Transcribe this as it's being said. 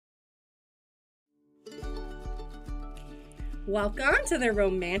Welcome to the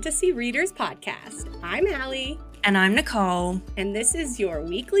Romantasy Readers Podcast. I'm Allie. And I'm Nicole. And this is your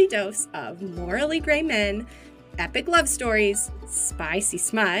weekly dose of morally gray men, epic love stories, spicy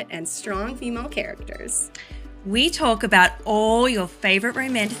smut, and strong female characters. We talk about all your favorite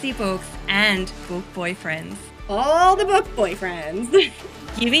romantasy books and book boyfriends. All the book boyfriends.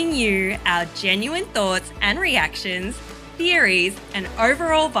 Giving you our genuine thoughts and reactions, theories, and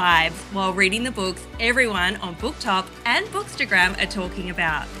overall vibes while reading the books everyone on BookTok and Bookstagram are talking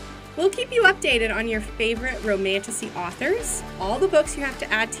about. We'll keep you updated on your favorite romantasy authors, all the books you have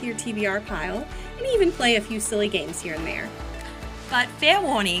to add to your TBR pile, and even play a few silly games here and there. But fair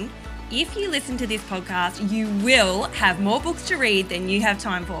warning, if you listen to this podcast, you will have more books to read than you have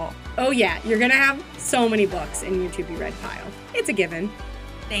time for. Oh yeah, you're going to have so many books in your to-be-read pile. It's a given.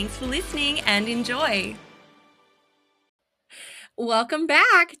 Thanks for listening and enjoy. Welcome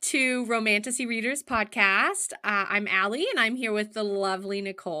back to Romantasy Readers Podcast. I'm Allie, and I'm here with the lovely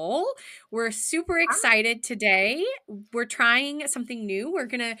Nicole. We're super excited today. We're trying something new. We're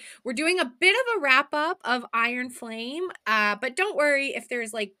doing a bit of a wrap up of Iron Flame, but don't worry if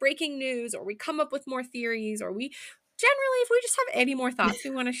there's like breaking news or we come up with more theories or if we just have any more thoughts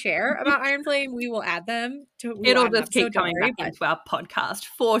we want to share about Iron Flame, we will add them. It'll just keep coming back into our podcast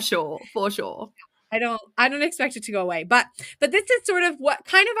for sure. I don't expect it to go away, but this is sort of what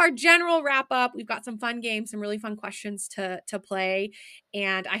kind of our general wrap up. We've got some fun games, some really fun questions to play,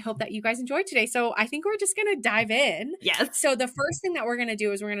 and I hope that you guys enjoyed today. So I think we're just going to dive in. Yes. So the first thing that we're going to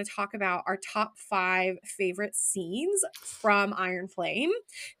do is we're going to talk about our top 5 favorite scenes from Iron Flame.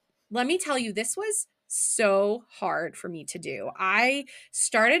 Let me tell you, this was so hard for me to do. I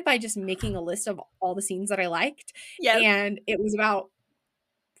started by just making a list of all the scenes that I liked, and it was about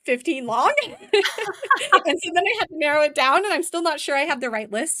 15 long. And so then I had to narrow it down, and I'm still not sure I have the right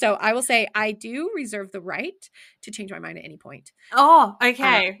list. So I will say I do reserve the right to change my mind at any point. Oh,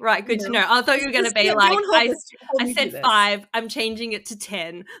 okay. Right. Good to know. I thought you were going to be like, I said 5. I'm changing it to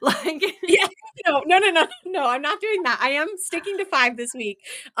 10. Like, yeah, no. I'm not doing that. I am sticking to 5 this week,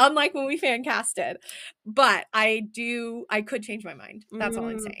 unlike when we fan casted. But I could change my mind. That's all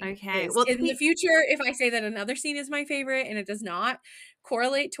I'm saying. Okay. Well, in the future, if I say that another scene is my favorite and it does not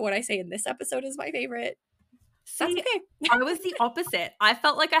correlate to what I say in this episode is my favorite, that's okay. I was the opposite. I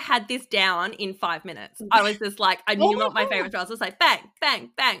felt like I had this down in 5 minutes. I was just like, I knew what my favorite was. I was like, bang,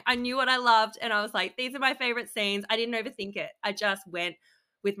 bang, bang. I knew what I loved. And I was like, these are my favorite scenes. I didn't overthink it. I just went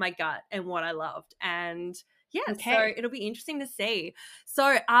with my gut and what I loved. And yeah, so it'll be interesting to see.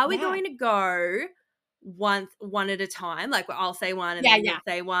 So are we going to go one at a time? Like I'll say one and then you'll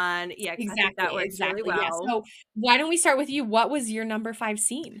say one. Yeah, exactly. That works really well. Yeah. So why don't we start with you? What was your number 5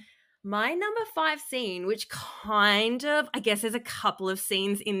 scene? My number 5 scene, which kind of, I guess there's a couple of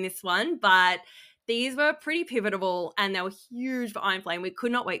scenes in this one, but these were pretty pivotal and they were huge for Iron Flame. We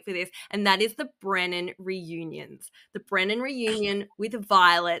could not wait for this. And that is the Brennan reunions. The Brennan reunion with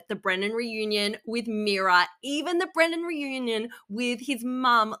Violet, the Brennan reunion with Mira, even the Brennan reunion with his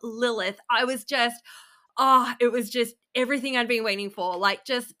mum, Lilith. It was just everything I'd been waiting for. Like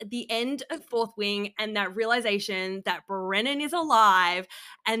just the end of Fourth Wing and that realization that Brennan is alive.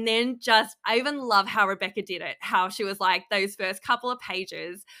 And then I even love how Rebecca did it, how she was like those first couple of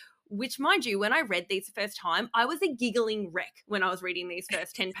pages, which mind you, when I read these the first time, I was a giggling wreck when I was reading these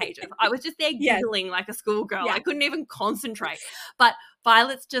first 10 pages. I was just there giggling like a schoolgirl. I couldn't even concentrate. But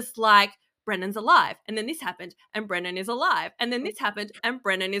Violet's just like, Brennan's alive. And then this happened and Brennan is alive. And then this happened and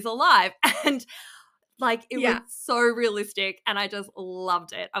Brennan is alive. And like it was so realistic and I just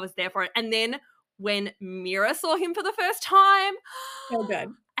loved it. I was there for it. And then when Mira saw him for the first time, so good.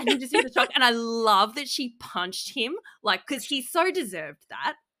 And he just was shocked. And I love that she punched him, like, because he so deserved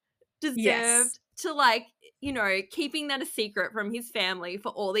that. To like, you know, keeping that a secret from his family for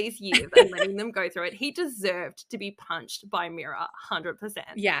all these years and letting them go through it. He deserved to be punched by Mira 100%.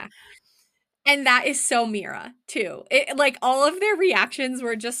 Yeah. And that is so Mira too. It, like all of their reactions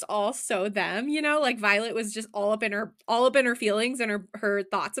were just all so them, you know, like Violet was just all up in her feelings and her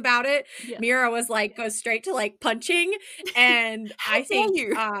thoughts about it. Yeah. Mira was like, goes straight to like punching. And I think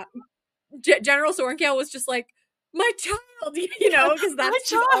General Sorenkale was just like, my child, you know, because that's my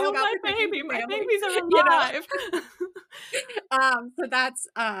child, all about my baby, my babies are alive. You know? So that's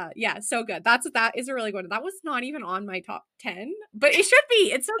so good. That is a really good one. That was not even on my top 10, but it should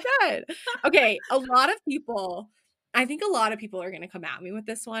be. It's so good. Okay, I think a lot of people are going to come at me with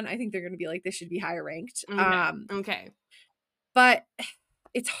this one. I think they're going to be like, this should be higher ranked. Okay. But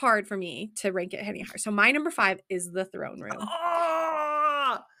it's hard for me to rank it any higher. So my number 5 is the throne room.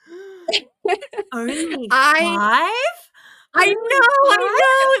 Only 5? I know.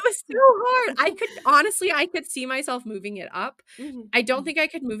 It was so hard. I could see myself moving it up. Mhm. I don't Mhm. think I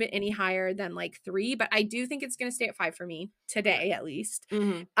could move it any higher than like 3, but I do think it's gonna stay at 5 for me Yeah. today at least.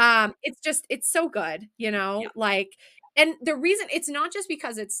 Mhm. It's so good, Yeah. like, and the reason it's not just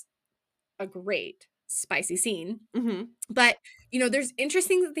because it's a great spicy scene, Mhm. but, there's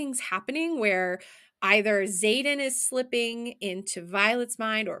interesting things happening where either Xaden is slipping into Violet's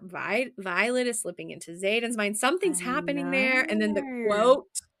mind or Violet is slipping into Xaden's mind. I Something's happening there, and then the know.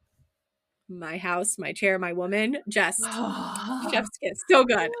 quote, "My house, my chair, my woman," just chef's kiss. So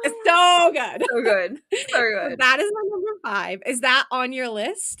good. It's so good. So good. So So good. that is my number 5. Is that on your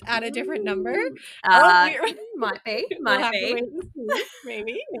list at a different number? Mm, Oh, uh, we're might be, we'll might have to be. wait and see.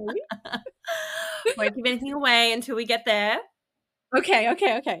 Maybe, maybe. Won't give anything away until we get there. Okay,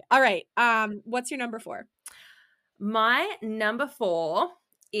 okay, okay. All right. What's your number 4? My number 4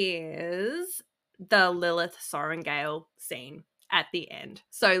 is the Lilith Sorrengail scene at the end.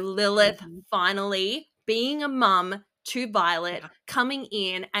 So Lilith Mhm. finally being a mum to Violet, Yeah, coming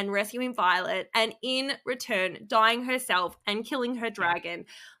in and rescuing Violet, and in return dying herself and killing her yeah, dragon.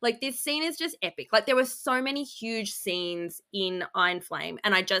 Like, this scene is just epic. Like, there were so many huge scenes in Iron Flame,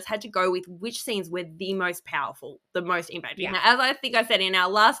 and I just had to go with which scenes were the most powerful, the most impacting. yeah, Now, as I think I said in our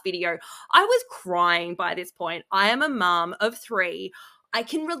last video, I was crying by this point. I am a mum of 3. I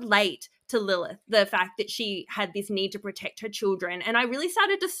can relate to Lilith, the fact that she had this need to protect her children. And I really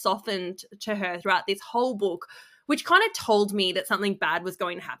started to soften to her throughout this whole book, which kind of told me that something bad was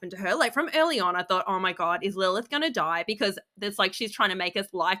going to happen to her. Like, from early on, I thought, oh my God, is Lilith going to die? Because it's like she's trying to make us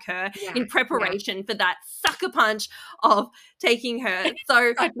like her yeah, in yeah. preparation for that sucker punch of taking her.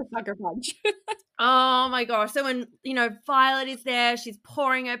 So Such a sucker punch. oh my gosh. So when, Violet is there, she's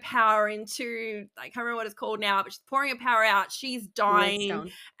pouring her power into, I can't remember what it's called now, but she's pouring her power out. She's dying,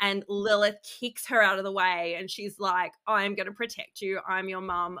 Lodestone. and Lilith kicks her out of the way. And she's like, I'm going to protect you. I'm your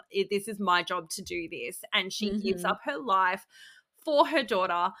mum. This is my job to do this. And she gives Mhm. up her life for her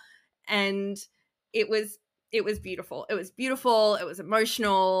daughter. And it was it was beautiful. It was beautiful. It was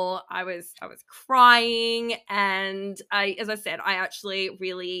emotional. I was crying, and as I said, I actually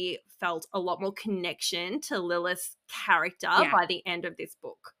really felt a lot more connection to Lilith's character Yeah. by the end of this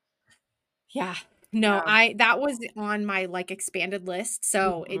book. Yeah. No, Yeah. that was on my, like, expanded list,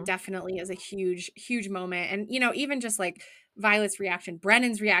 so it Mhm. definitely is a huge, huge moment, and, even just, like, Violet's reaction,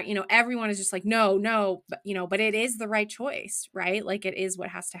 Brennan's everyone is just like, "No, no," but it is the right choice, right? Like, it is what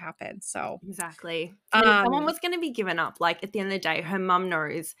has to happen, so, Exactly. And if someone um was going to be given up, like, at the end of the day, her mum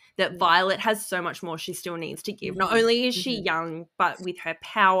knows that yeah. Violet has so much more she still needs to give. Not Mhm. only is she Mhm. young, but with her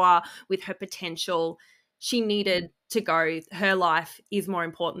power, with her potential, she Mhm. needed to go. Her life is more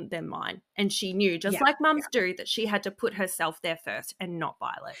important than mine. And she knew, just Yeah, like yeah. mums do, that she had to put herself there first and not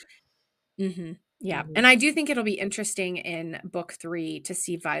Violet. Mhm. Yeah, Mhm. and I do think it'll be interesting in book 3 to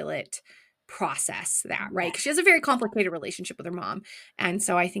see Violet process that, right? Yeah. 'Cause she has a very complicated relationship with her mom, and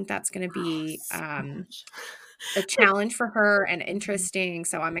so I think that's gonna Oh, be, so much. a challenge for her and Mhm. interesting,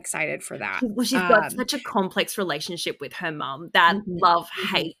 so I'm excited for that. She's got such a complex relationship with her mum, that Mhm, mhm,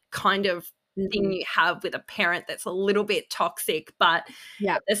 love-hate kind of thing mhm. you have with a parent that's a little bit toxic, but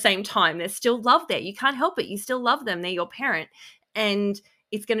Yeah, at the same time, there's still love there. You can't help it. You still love them. They're your parent. And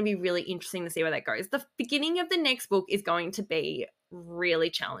it's gonna be really interesting to see where that goes. The beginning of the next book is going to be really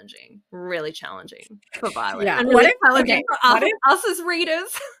challenging for Violet, yeah. and What really if challenging okay, for what if us as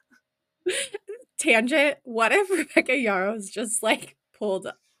readers. tangent, what if Rebecca Yarros just, like, pulled,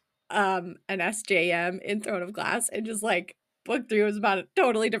 an SJM in Throne of Glass and just, like, book 3 was about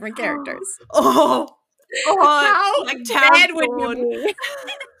totally different characters? Oh, oh, How like Town dead would you Thorn. be?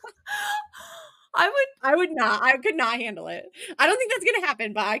 I would I would not. I could not handle it. I don't think that's gonna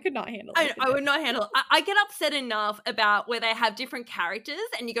happen, but I could not handle it I if it I did. would not handle it. I get upset enough about where they have different characters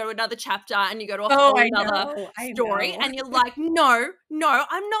and you go to another chapter and you go to a Oh, whole I another know, I story know. and you're like, "No, no,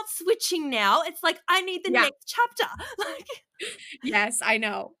 I'm not switching now." It's like, "I need the Yeah. next chapter." Like, Yes, I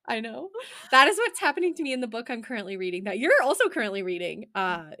know, I know. That is what's happening to me in the book I'm currently reading that you're also currently reading.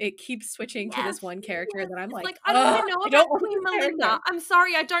 It keeps switching to yes, this one character yes. that I'm It's like, like, "I don't wanna "Ugh, know I about don't want Queen this Melinda. character." I'm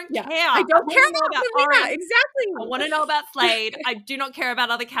sorry, I don't Yeah. care. I I don't care wanna know about about Melina, Orange. I exactly. wanna know about Slade. I do not care about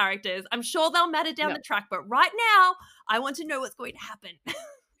other characters. I'm sure they'll matter down No. the track, but right now, I want to know what's going to happen."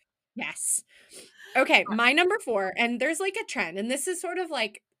 Yes. Okay, my number 4, and there's, like, a trend, and this is sort of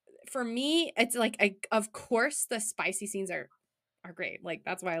like for me, it's like, of course, the spicy scenes are great, like,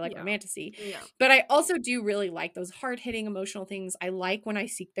 that's why I like Yeah. romantasy, Yeah. but I also do really like those hard-hitting emotional things. I like when I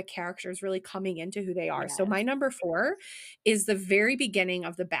see the characters really coming into who they are, so my Yes. number 4 is the very beginning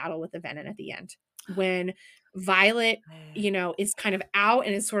of the battle with the Venom at the end, when Violet, Yeah. is kind of out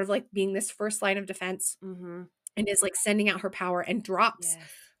and is sort of, like, being this first line of defense Mhm. and is, like, sending out her power and drops Yes.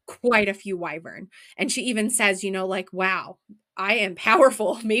 quite a few wyvern. And she even says, you know, like, wow, I am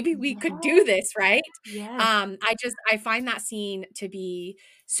powerful. Maybe we could do Yes. this, right? Yes. I find that scene to be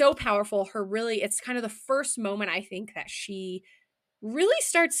so powerful. It's kind of the first moment I think that she really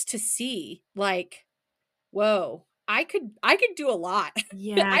starts to see like, whoa, I could do a lot.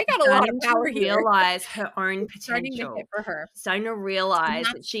 Yeah, I she's got a lot of starting to power here. realize her own It's starting to hit potential. for her. She's starting to And realize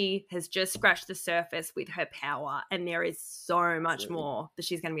that that's she has just scratched the surface with her power, and there is so much absolutely. more that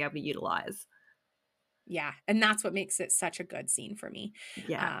she's going to be able to utilize. Yeah, and that's what makes it such a good scene for me.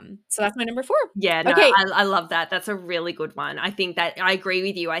 Yeah. So that's my number 4. Yeah, no, Okay. I love that. That's a really good one. I think that I agree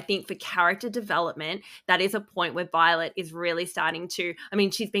with you. I think for character development, that is a point where Violet is really starting to, I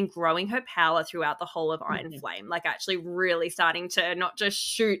mean, she's been growing her power throughout the whole of Iron Mhm. Flame, like actually really starting to not just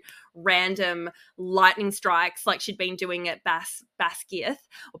shoot random lightning strikes like she'd been doing at Basgiath,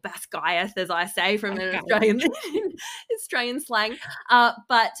 or Basgiath, as I say from That's an got it. Australian slang.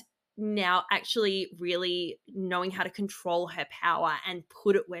 But now actually really knowing how to control her power and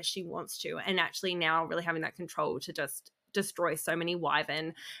put it where she wants to, and actually now really having that control to just destroy so many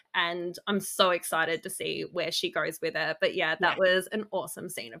wyvern. And I'm so excited to see where she goes with it. But yeah, Yeah. that was an awesome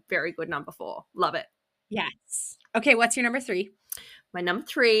scene. A very good number 4. Love it. Yes. Okay, what's your number 3? My number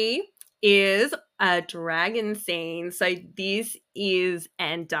 3 is a dragon scene. So this is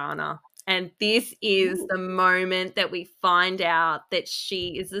Andana. And this is Ooh. the moment that we find out that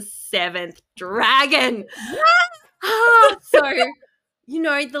she is the 7th dragon. So,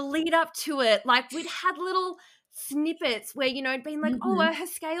 the lead up to it, like we'd had little snippets where, it'd been like, oh, Mhm. her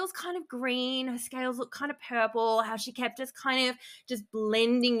scale's kind of green, her scales look kind of purple, how she kept just kind of just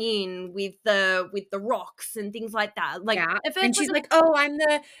blending in with the rocks and things like that. Like Yeah, at first, and like she's like, "Oh,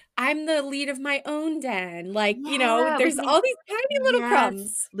 I'm the lead of my own den." Like, we there's think, all these tiny little yes,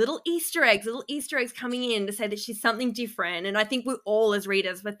 crumbs. little Easter eggs coming in to say that she's something different. And I think we all, as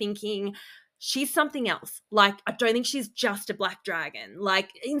readers, were thinking she's something else. Like, I don't think she's just a black dragon. Like,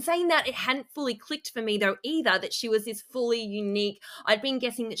 in saying that, it hadn't fully clicked for me, though, either, that she was this fully unique. I'd been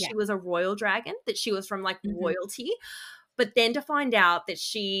guessing that Yeah. she was a royal dragon, that she was from, like, Mhm. royalty. But then to find out that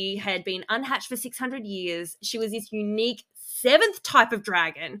she had been unhatched for 600 years, she was this unique 7th type of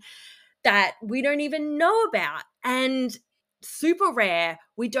dragon that we don't even know about, and super rare.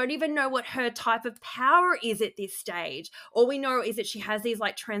 We don't even know what her type of power is at this stage. All we know is that she has these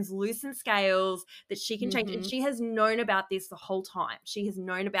like translucent scales that she can change, and Mhm. she has known about this the whole time. She has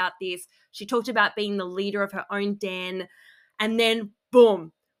known about this. She talked about being the leader of her own den, and then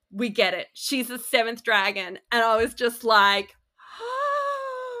boom, we get it. She's the 7th dragon, and I was just like,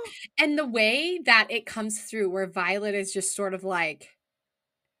 And the way that it comes through where Violet is just sort of like,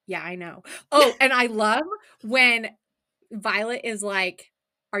 "Yeah, I know." Oh, and I love when Violet is like,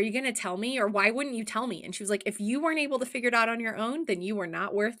 "Are you gonna tell me, or why wouldn't you tell me?" And she was like, "If you weren't able to figure it out on your own, then you were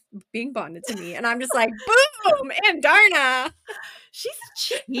not worth being bonded to me." And I'm just like, "Boom, and Darna." she's a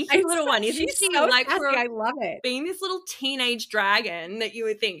cheeky little one, isn't She's she? so Like sassy, for I love it. being this little teenage dragon that you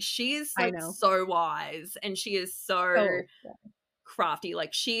would think she is I like know. so wise, and she is so So crafty.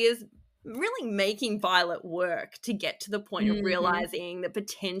 Like she is really making Violet work to get to the point of Mhm, realizing the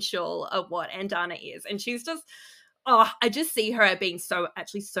potential of what Andana is. And she's just, oh, I just see her being so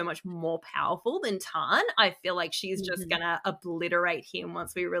much more powerful than Tarn. I feel like she's just mhm. gonna obliterate him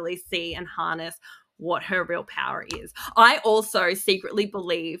once we really see and harness what her real power is. I also secretly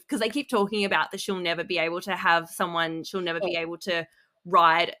believe, because they keep talking about that she'll never be able to have someone, she'll never Oh, be able to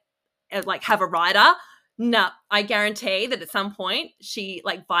ride, like have a rider. No, I guarantee that at some point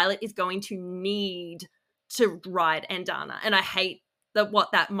like Violet is going to need to ride Andana. And I hate that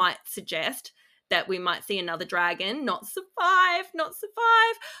what that might suggest, that we might see another dragon not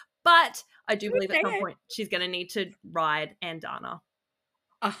survive. But I do believe at some okay. point she's going to need to ride Andana.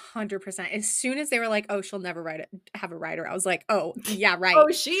 100%. As soon as they were like, "Oh, she'll never have a rider," I was like, "Oh, yeah, right.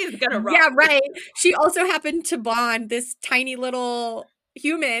 Oh, she is going to ride. Yeah, right." She also happened to bond this tiny little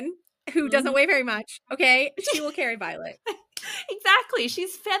human who doesn't Mhm. weigh very much, okay? She will carry Violet. Exactly.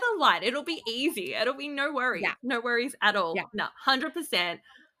 She's feather light. It'll be easy. It'll be no worries. Yeah, No worries at all. yeah. No, 100%.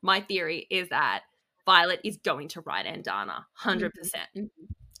 My theory is that Violet is going to ride Andana. Mhm, 100% mhm.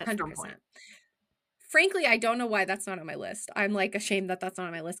 at some point. 100%. Frankly, I don't know why that's not on my list. I'm, like, ashamed that that's not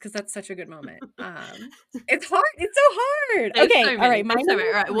on my list because that's such a good moment. It's hard. It's so hard. There's Okay, so all many. right, my There's so number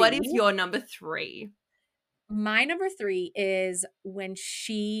many. All right. What 3 is your number 3? My number 3 is when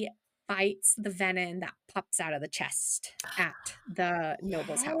she fights the venom that pops out of the chest at the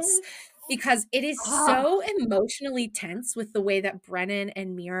noble's house, Yes. because it is Oh, so emotionally tense with the way that Brennan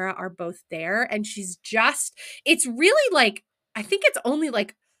and Mira are both there, and it's really, like, I think it's only,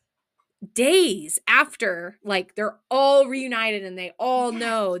 like, days after, like, they're all reunited and they all Yes.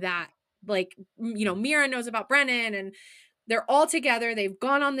 know that, like, Mira knows about Brennan, and they're all together. They've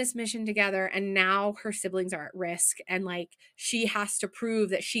gone on this mission together, and now her siblings are at risk. And like, she has to prove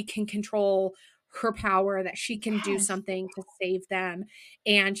that she can control her power, that she can do Yes. something to save them.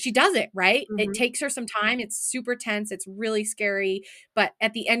 And she does it, right? It Mhm. takes her some time. It's super tense. It's really scary. But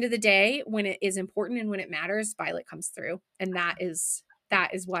at the end of the day, when it is important and when it matters, Violet comes through. And that is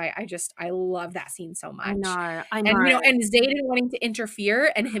why I love that scene so I much. know, I And know. and Zayden wanting to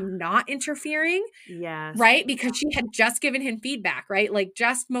interfere and him not interfering. Yes. Right? Because she had just given him feedback, right? Like,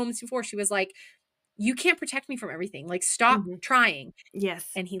 just moments before, she was like, "You can't protect me from everything. Like, stop Mhm. trying."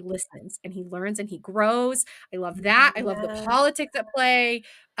 Yes. And he listens, and he learns, and he grows. I love that. I love the Yeah. politics at play.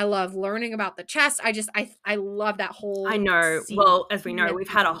 I love learning about the chess. I love that I whole know. scene Well, as we know, we've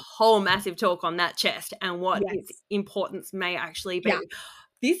had a immensely. whole massive talk on that chest and what its Yes. importance may actually Yeah. be.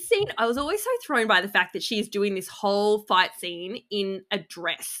 This scene, I was always so thrown by the fact that she's doing this whole fight scene in a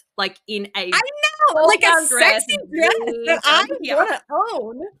dress, like in I a know, like a ball-gown dress, sexy dress V that I down here. wanna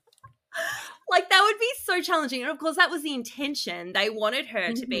own. Like, that would be so challenging. And of course, that was the intention. They wanted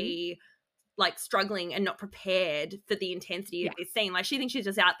her to Mhm. be like struggling and not prepared for the intensity of Yeah. this scene. Like, she thinks she's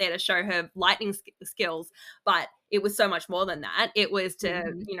just out there to show her lightning skills, but it was so much more than that. It was to,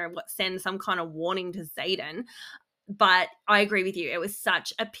 Mhm. send some kind of warning to Zayden. But I agree with you. It was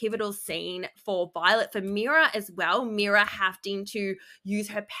such a pivotal scene for Violet, for Mira as well. Mira having to use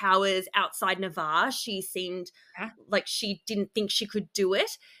her powers outside Navarre. She seemed Yeah. like she didn't think she could do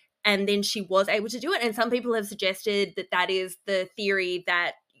it. And then she was able to do it. And some people have suggested that that is the theory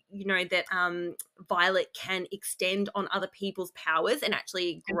that, that Violet can extend on other people's powers and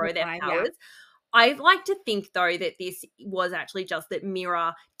actually grow their Amplify, yeah. powers. I like to think, though, that this was actually just that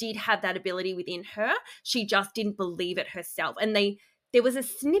Mira did have that ability within her. She just didn't believe it herself. And there was a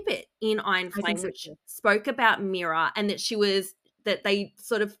snippet in Iron I think Flame so which too. spoke about Mira, and that they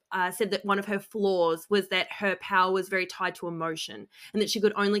sort of said that one of her flaws was that her power was very tied to emotion, and that she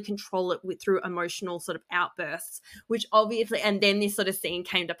could only control it through emotional sort of outbursts, which obviously, and then this sort of scene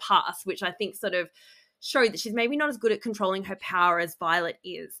came to pass, which I think sort of showed that she's maybe not as good at controlling her power as Violet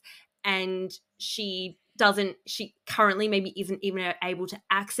is. And she currently maybe isn't even able to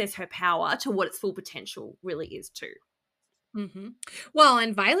access her power to what its full potential really is too. Mhm. Well,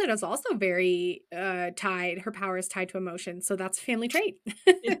 and Violet is also very, tied her power is tied to emotion, so that's a family trait.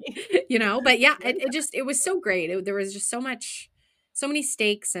 But yeah, it was so great. There was just so many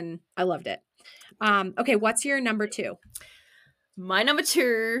stakes, and I loved it. Okay, what's your number 2? My number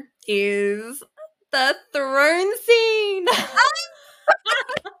 2 is the throne scene.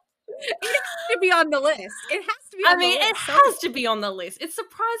 It has to be on the list. It has to be I on the mean, it list. So has to be on the list. It's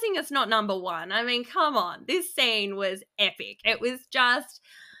surprising it's not number 1. I mean, come on. This scene was epic. It was just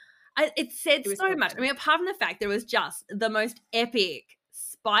it said it was so so much. I good. mean, apart from the fact there was just the most epic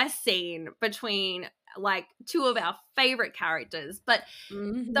spice scene between like two of our favorite characters, but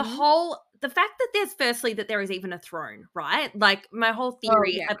Mhm. the fact that there is even a throne, right? Like, my whole Oh,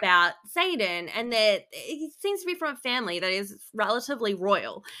 theory yeah. about Satan, and that he seems to be from a family that is relatively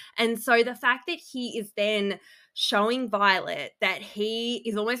royal. And so the fact that he is then showing Violet that he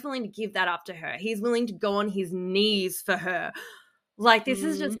is almost willing to give that up to her. He's willing to go on his knees for her. Like, this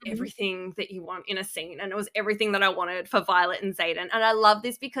is just Mhm. everything that you want in a scene, and it was everything that I wanted for Violet and Xaden. And I love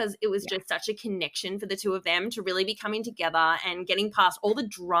this because it was Yeah. just such a connection for the two of them to really be coming together and getting past all the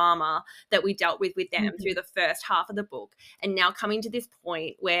drama that we dealt with them through Mhm. the first half of the book, and now coming to this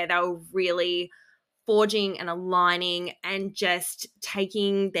point where they were really forging and aligning and just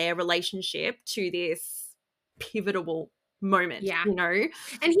taking their relationship to this pivotal moment, Yeah. you know?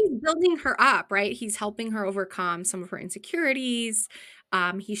 And he's building her up, right? He's helping her overcome some of her insecurities.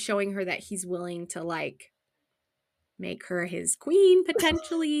 He's showing her that he's willing to, like, make her his queen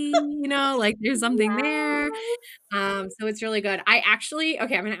potentially, like, there's something there. Yes. So it's really good. I actually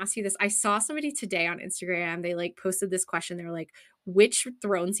okay, I'm gonna ask you this. I saw somebody today on Instagram, they, like, posted this question. They were like, "Which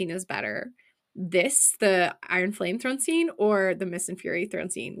throne scene is better? The Iron Flame throne scene, or the Mist and Fury throne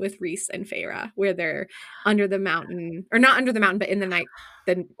scene with Rhys and Feyre, where they're under the mountain, or not under the mountain, but in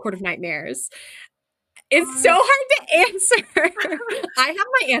the Court of Nightmares?" It's so Oh, hard to answer. I have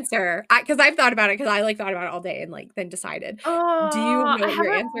my answer, because 'cause I've thought about it, because I, like, thought about it all day and, like, then decided. Do you oh, know what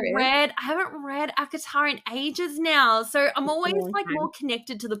your answer is? I haven't read ACOTAR in ages now, so I'm It's been always, a long like, more time.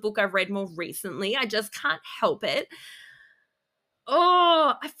 connected to the book I've read more recently. I just can't help it.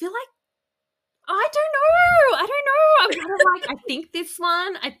 Oh, I feel like I don't know. I'm kind of like, I think this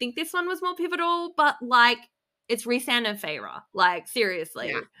one was more pivotal, but, like, it's Rhysand and Feyre. Like, Yeah,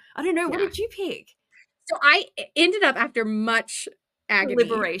 seriously. I don't know. What yeah. did you pick? So I ended up, after much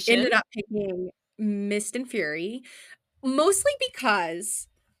Agony, ended Liberation. up picking Mist and Fury, mostly because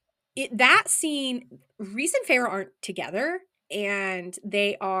that scene, Reese and Feyre aren't together, and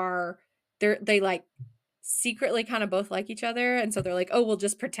they like secretly kind of both like each other, and so they're like, oh, we'll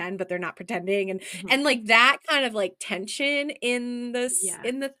just pretend, but they're not pretending, Mhm. and like that kind of like tension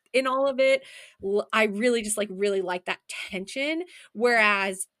Yes. in all of it, I really just like really like that tension.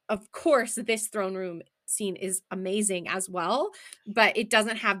 Whereas of course this throne room scene is amazing as well, but it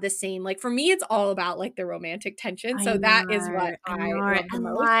doesn't have the same, like, for me it's all about like the romantic tension, I so that is what know, I I know, love the and,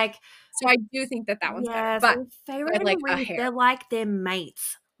 most. like, So I do think that that one's better, yes, but and Feyre by and like a Reese, hair. they're like they're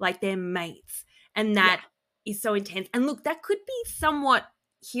mates, and Yeah, that is so intense. And look, that could be somewhat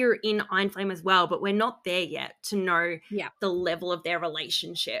here in Iron Flame as well, but we're not there yet to know yeah. the level of their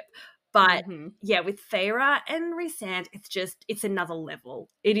relationship. But Mhm. yeah, with Feyre and Rhysand, it's another level.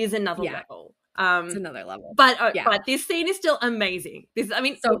 It is another Yeah, level. it's another level. But Yeah, but this scene is still amazing. I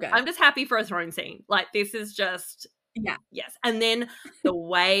mean, so look, good. I'm just happy for a throne scene. Like, this is just Yeah, yes. And then the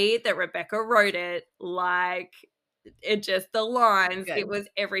way that Rebecca wrote it, like, it just the lines, it good. was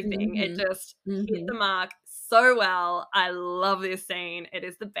everything. It Mhm, just hit the mhm. mark so well. I love this scene. It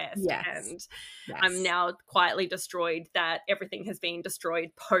is the best. Yes, And I'm yes. now quietly destroyed that everything has been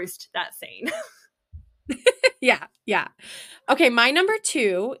destroyed post that scene. Yeah, yeah. Okay, my number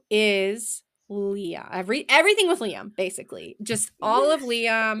 2 is Liam. Everything with Liam, basically. Just all of Yes.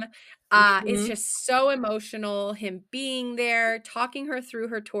 Liam, is Mhm. just so emotional, him being there, talking her through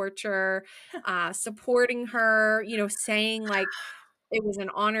her torture, supporting her, saying, like, it was an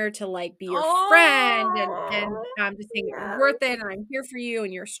honor to, like, be your friend, and Oh, just saying it was yes. worth it, and I'm here for you,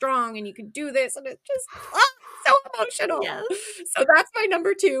 and you're strong, and you can do this, and it's just, so emotional. Yes. So that's my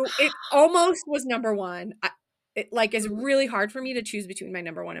number 2. It almost was number 1. It, like, is really hard for me to choose between my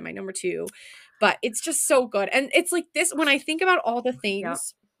number 1 and my number 2, but it's just so good, and it's like this when I think about all the Yep.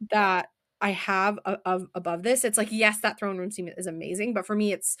 things that I have of above this, it's like, yes, that throne room scene is amazing, but for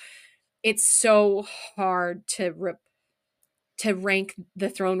me, it's so hard to rank the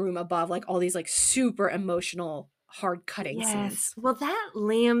throne room above, like, all these, like, super emotional, hard-cutting Yes. scenes. Well, that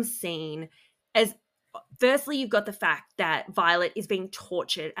Liam scene, as firstly, you've got the fact that Violet is being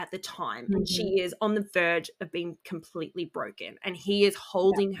tortured at the time and Mhm. she is on the verge of being completely broken and he is Yeah,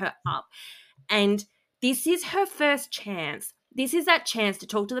 holding her up. And this is her first chance. This is that chance to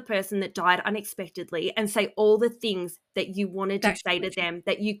talk to the person that died unexpectedly and say all the things that you wanted to that she say to wishes. them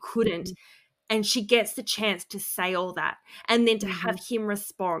that you couldn't. Mhm, And she gets the chance to say all that and then to have mhm. him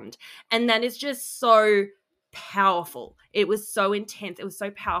respond. And that is just so powerful. It was so intense. It was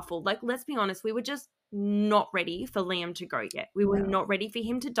so powerful. Like, let's be honest, we were just not ready for Liam to go yet. We were No. not ready for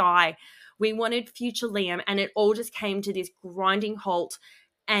him to die. We wanted future Liam, and it all just came to this grinding halt.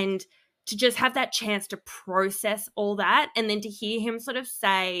 And to just have that chance to process all that, and then to hear him sort of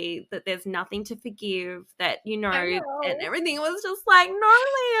say that there's nothing to forgive, that, I and know. everything was just like, no,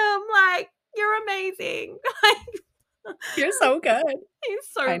 Liam, like, you're amazing. You're so good. He's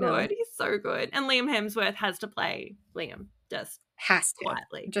so I know. good. He's so good. And Liam Hemsworth has to play Liam just Has to.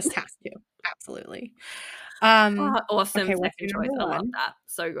 quietly. Just has to. Absolutely. Oh, awesome Okay, what's second your choice. number I love 1? that.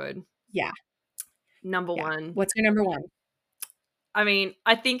 So good. Yeah, Number yeah. one. What's your number 1? I mean,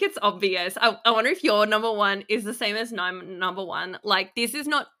 I think it's obvious. I wonder if your number one is the same as number one. Like, this is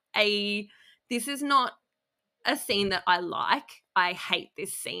not a scene that I like. I hate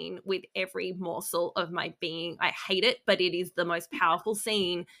this scene with every morsel of my being. I hate it, but it is the most powerful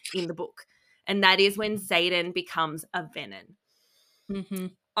scene in the book. And that is when Xaden becomes a Venom. Mhm.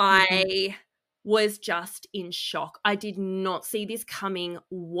 Mhm. I was just in shock. I did not see this coming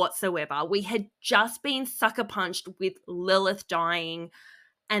whatsoever. We had just been sucker punched with Lilith dying,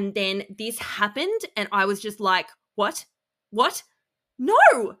 and then this happened, and I was just like, what? What? No!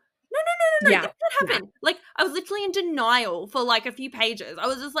 No, no, Yeah, that can't yeah. happen. Like, I was literally in denial for like a few pages. I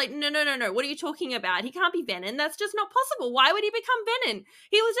was just like, no, no, no, no. What are you talking about? He can't be Venom. That's just not possible. Why would he become Venom?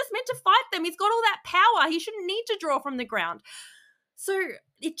 He was just meant to fight them. He's got all that power. He shouldn't need to draw from the ground. So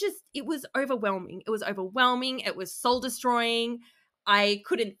it was overwhelming. It was overwhelming. It was soul destroying. I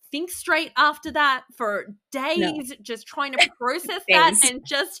couldn't think straight after that for No. days, just trying to process that Days. and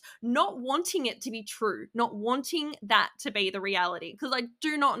just not wanting it to be true, not wanting that to be the reality. Because I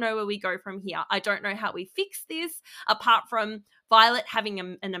do not know where we go from here. I don't know how we fix this apart from Violet having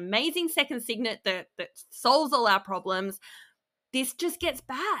an amazing second signet that solves all our problems. This just gets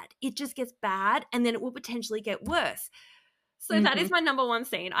bad. It just gets bad, and then it will potentially get worse. So that is Mhm. my number one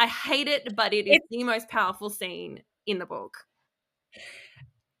scene. I hate it, but it is It's the most powerful scene in the book.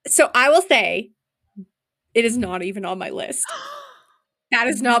 so I will say it is not even on my list. That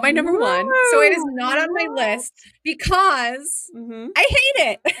is not my number one. So it is not on my What? list because Mhm. I hate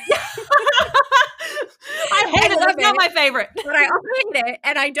it. I I hate it. love That's not it, my favorite. but I also hate it,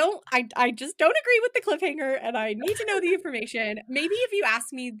 and I just don't agree with the cliffhanger, and I need to know the information. Maybe if you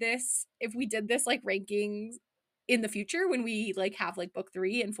asked me this, if we did this like rankings in the future when we like have like book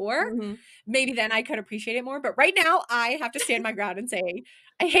 3 and 4, Mhm. maybe then I could appreciate it more. But right now, I have to stand my ground and say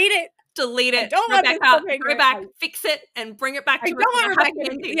I hate it. Delete I it, don't love this Rebecca. Go cliffhanger. back, fix it, and bring it back I to don't a want happy Rebecca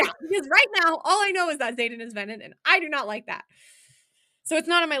to be, ending. yeah, because right now all I know is that Xaden is Venom, and I do not like that. So it's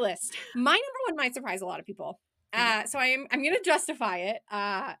not on my list. My number one might surprise a lot of people. So I'm gonna justify it.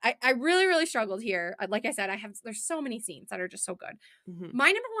 I really struggled here. Like I said, there's so many scenes that are just so good. Mhm.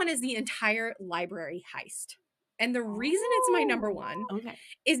 My number one is the entire library heist, and the reason it's my number Oh, one okay.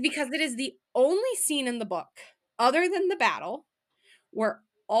 is because it is the only scene in the book, other than the battle, where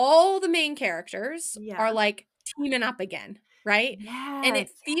all the main characters Yeah. are like teaming up again, right? And it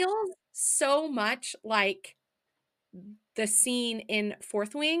Yes. feels so much like the scene in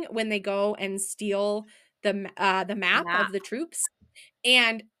Fourth Wing when they go and steal the map Map. of the troops.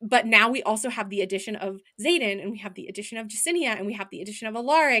 And but now we also have the addition of Xaden, and we have the addition of Jacinia, and we have the addition of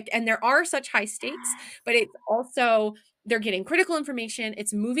Alaric, and there are such high stakes, but it's also they're getting critical information.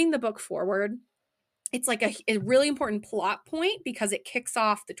 It's moving the book forward. It's like a really important plot point because it kicks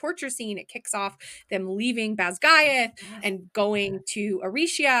off the torture scene. It kicks off them leaving Basgiath Yes. and going to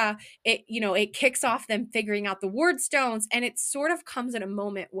Aricia. It kicks off them figuring out the word stones. And it sort of comes at a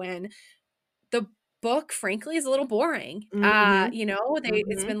moment when the book, frankly, is a little boring. Mhm.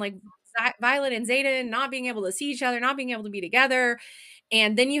 It's Mhm. been like Violet and Xaden not being able to see each other, not being able to be together.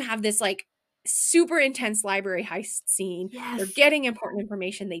 And then you have this like super intense library heist scene. They're Yes. getting important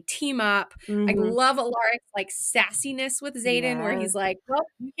information. They team up. I Mhm. love Alaric's like sassiness with Xaden, where Yes. he's like, "Well,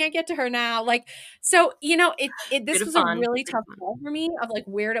 you can't get to her now." Like, so Bit this of was a fun. really Bit of tough fun. call for me of like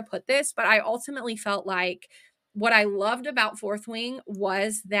where to put this, but I ultimately felt like what I loved about Fourth Wing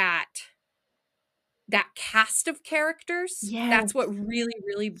was that cast of characters. That's what Yes.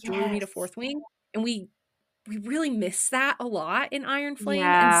 really drew me to Yes. Fourth Wing, and we really miss that a lot in Iron Flame,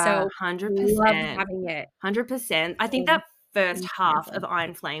 and Yeah, so loved 100%. having it 100%. I think in that first in half Iron of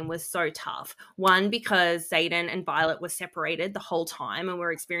Iron Flame was so tough. One, because Xaden and Violet were separated the whole time and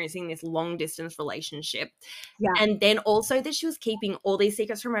were experiencing this long distance relationship. Yeah. And then also that she was keeping all these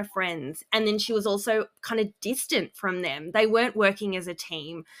secrets from her friends. And then she was also kind of distant from them. They weren't working as a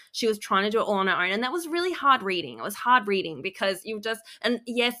team. She was trying to do it all on her own. And that was really hard reading. It was hard reading because and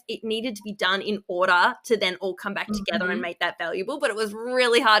yes, it needed to be done in order to then all come back together and Mhm. make that valuable. But it was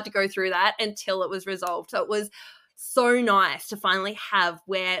really hard to go through that until it was resolved. So it was so nice to finally have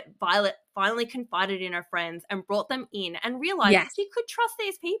where Violet finally confided in her friends and brought them in and realized Yes. that she could trust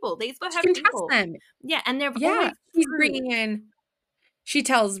these people. These were She her can trust people. them. Yeah, and they've Yeah. always She's proved. bringing in She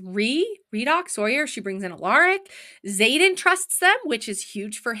tells Redoc, Sawyer, she brings in Alaric. Xaden trusts them, which is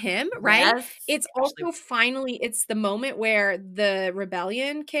huge for him, right? Yes, It's especially also finally it's the moment where the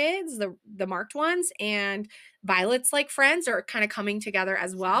rebellion kids, the marked ones, and Violet's like friends are kind of coming together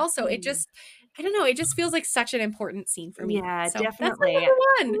as well. So it exactly. just I don't know, it just feels like such an important scene for me. Yeah, So that's my definitely. number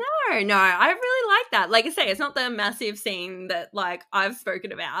one. No, I really like that. Like I say, it's not the massive scene that like I've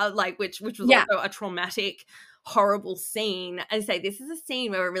spoken about, like which was Yeah. also a traumatic, horrible scene. I say this is a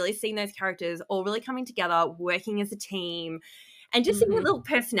scene where we're really seeing those characters all really coming together, working as a team, and just seeing their Mhm. little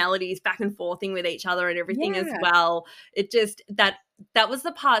personalities back and forthing with each other and everything as Yeah. well. It just that was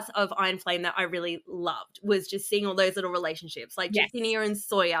the parts of Iron Flame that I really loved, was just seeing all those little relationships like Yes. Jacinia and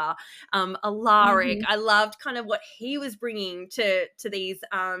Sawyer, Alaric. Mhm. I loved kind of what he was bringing to these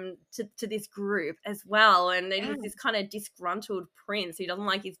to this group as well. And then Yeah. he's this kind of disgruntled prince who doesn't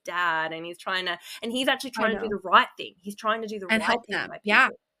like his dad, and he's actually I trying to do know. the right thing. He's trying to do the And right help thing them. by Yeah.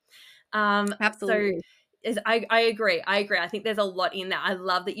 people. So Absolutely. I agree. I agree. I think there's a lot in that. I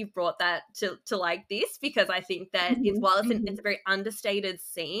love that you've brought that to like this, because I think that it's Mhm. while Mhm. it's a very understated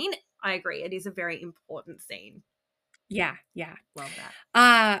scene, I agree. It is a very important scene. Yeah, yeah. Love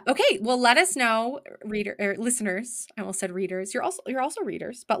that. Okay, well, let us know, reader or listeners. I almost said readers. You're also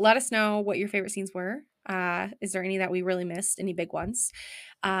readers, but let us know what your favorite scenes were. Is there any that we really missed? Any big ones?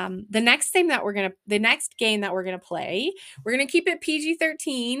 The next game that we're gonna play, we're gonna keep it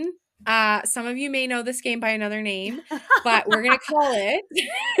PG-13. Some of you may know this game by another name, but we're gonna call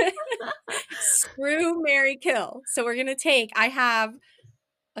it Screw Mary Kill. So we're gonna take. I have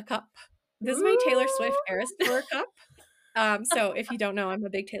a cup. This is my Taylor Swift Eras Ooh. Tour cup. So if you don't know, I'm a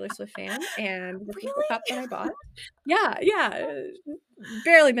big Taylor Swift fan, and this is the cup that Really? I bought. Yeah, yeah,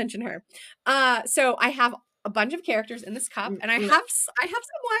 barely mention her. So I have a bunch of characters in this cup, and I Mm, have some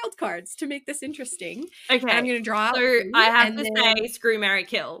wild cards to make this interesting. And I'm Okay. gonna draw out So 3, I have and to then say screw, marry,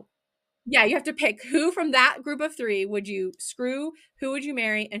 kill. yeah, you have to pick who from that group of 3 would you screw, who would you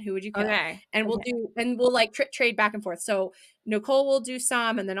marry, and who would you kill. Okay. And we'll like trade back and forth. So Nicole will do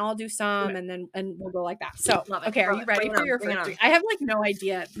some, and then I'll do some, Okay. and we'll go like that. So Love it. okay, are Love you it. ready Bring it for on. your Bring it first on. 3? I have like no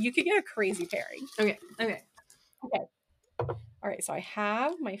idea. You could get a crazy pairing. Okay. Okay. Okay. All right, so I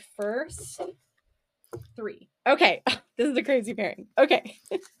have my first 3. Okay, this is a crazy pairing. Okay,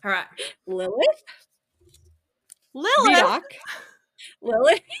 All right. Lilith, Lilith. Redoc,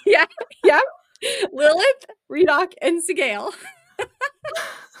 Lilith, yeah, yeah, Lilith, Redoc, and Sigale.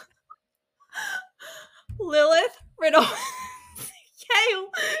 Lilith. Riddle.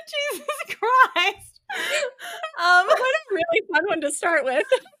 Kale. Jesus Christ. What a really fun one to start with.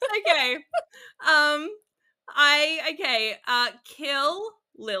 Okay. Kill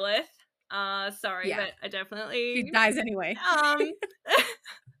Lilith. Sorry, Yeah. but I definitely She dies anyway.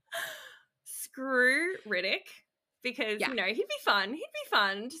 Screw Riddick because Yeah. you know he'd be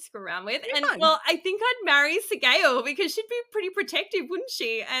fun to screw around with. He'd be And fun. well, I think I'd marry Sigale because she'd be pretty protective, wouldn't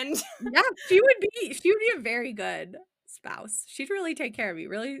she? And Yeah, she would be a very good spouse. She'd really take care of you,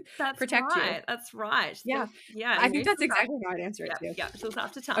 really that's protect you. right. That's right. Yeah. Yeah. I think that's exactly how I'd answer it too. Yeah, she'll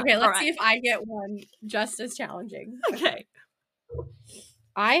have to time. Okay, All let's right. see if I get one just as challenging. Okay.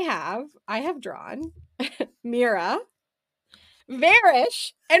 I have drawn Mira,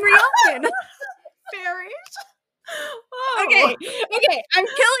 Varish, and Rhiannon. Varish. Okay, I'm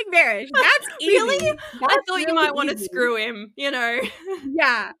killing Varish. That's easy. Really? That's I thought you might want to easy. screw him, you know.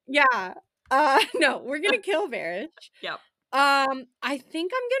 Yeah. No, we're gonna kill Varish. Yep. I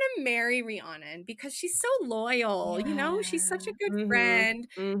think I'm gonna marry Rhiannon because she's so loyal. You know, she's such a good friend,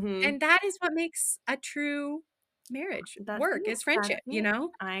 and that is what makes a true marriage work is friendship. You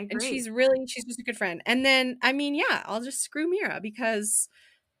know, I agree. and she's just a good friend. And then I mean, yeah, I'll just screw Mira because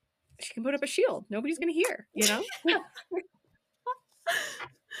she can put up a shield. Nobody's gonna hear. You know.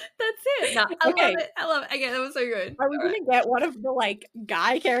 That's it. No, I love it. I love it. Okay, that was so good. Are we gonna get one of the like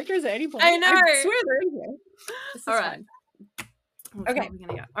guy characters at any point? I know. I swear they're in here. This is All right. fun. Okay. We're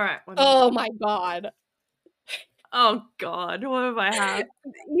gonna go. All right. Oh my god. Oh god. What have I had?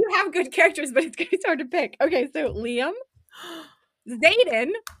 You have good characters, but it's hard to pick. Okay, so Liam, Zayden,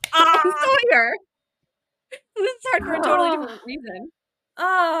 and Sawyer. This is hard for a totally different reason.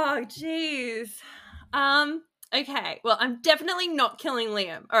 Oh, jeez. Okay. Well, I'm definitely not killing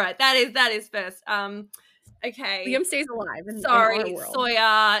Liam. All right. That is first. Okay. Liam stays alive in Sorry, our world.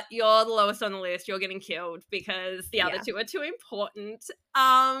 Sawyer, you're the lowest on the list. You're getting killed because the other two are too important.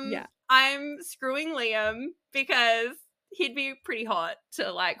 Yeah. I'm screwing Liam because he'd be pretty hot to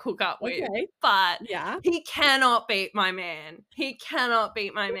like hook up with. Okay. But yeah, he cannot beat my man. He cannot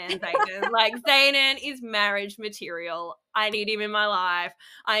beat my man, Zayden. Like, Zayden is marriage material. I need him in my life.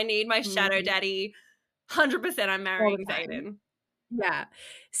 I need my shadow daddy. 100% I'm marrying Zayden. Yeah.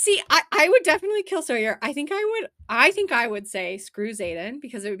 See, I would definitely kill Sawyer. I think I would say screw Zayden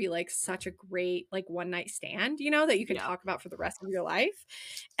because it would be like such a great like one night stand, you know, that you can talk about for the rest of your life.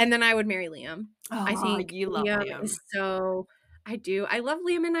 And then I would marry Liam. Oh, I think you love Liam. Is so I do. I love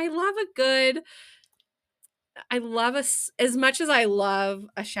Liam, and I love as much as I love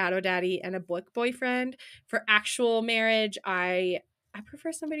a shadow daddy and a book boyfriend for actual marriage. I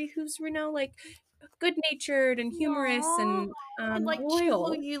prefer somebody who's, you know, like good natured and humorous and like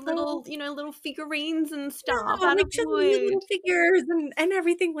loyal. You little, you know, little figurines and stuff. Yeah, like little figures and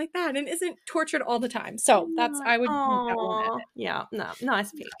everything like that, and isn't tortured all the time. So that's I would make that one. Yeah, no,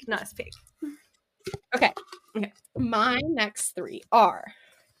 nice pick. Okay. My next 3 are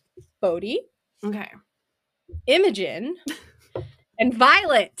Bodhi, okay, Imogen, and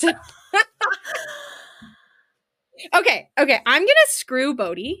Violet. Okay. I'm gonna screw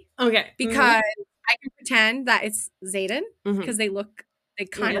Bodhi. Okay, because I can pretend that it's Zayden because they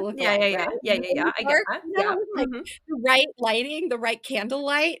kind of look yeah. alike. Yeah. I get that. Yeah. Like the right lighting, the right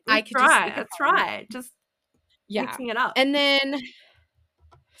candlelight. That's right. Just mixing it up. And then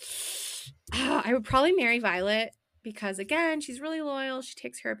I would probably marry Violet because again, she's really loyal. She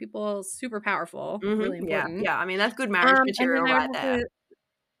takes care of people. Super powerful. Really important. Yeah. I mean, that's good marriage material right there.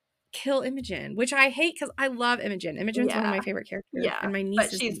 Kill Imogen, which I hate because I love Imogen. Imogen's one of my favorite characters. Yeah, and my niece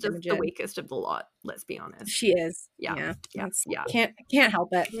but she's just the weakest of the lot. Let's be honest. She is. Yeah. Can't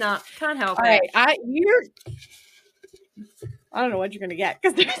help it. No, can't help it. All right, I don't know what you're gonna get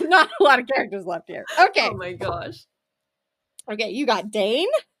because there's not a lot of characters left here. Okay. Oh my gosh. Okay, you got Dane,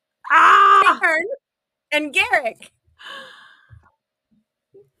 Tarn, and Garrick.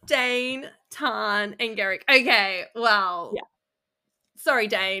 Dane, Tarn, and Garrick. Okay, well. Yeah. sorry,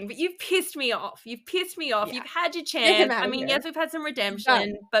 Dane, but you've pissed me off. You've pissed me off. Yeah. You've had your Get him chance. out I of mean, here. yes, we've had some Done.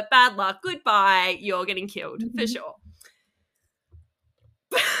 redemption, but bad luck. Goodbye. You're getting killed for Mhm. sure.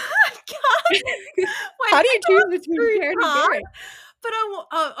 I can't. Wait, How do I you choose can't between screw Karen and Tart, Garrett? but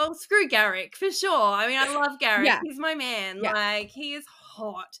I'll screw Garrick for sure. I mean, I love Garrick. Yeah. He's my man. Yeah. Like, he is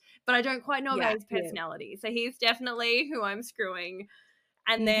hot, but I don't quite know about Yeah, his he is. personality. So he's definitely who I'm screwing.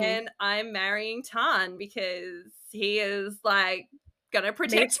 And Mhm. then I'm marrying Tan because he is like gonna Mates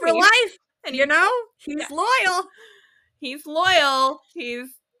protect for me. life, And you know? yeah, He's loyal. he's loyal. He's,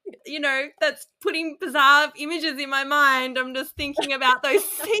 you know, that's putting bizarre images in my mind. I'm just thinking about those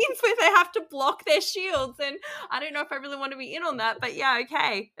scenes where they have to block their shields, and I don't know if I really want to be in on that, but yeah,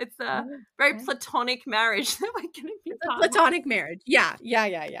 okay. It's a very Okay. platonic marriage that we're gonna be It's a part of. platonic marriage. Yeah.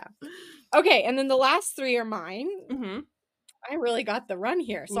 Okay, and then the last 3 are mine. Mm-hmm. I really got the run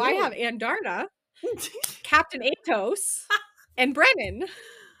here. So I have Andarna, Captain Atos, and Brennan.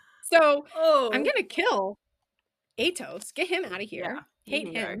 So I'm Oh, gonna kill Atos. Get him out of yeah, here. you Hate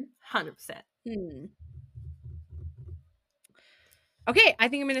can go him. 100%. Okay, I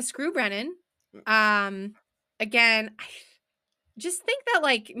think I'm gonna screw Brennan. Again, I just think that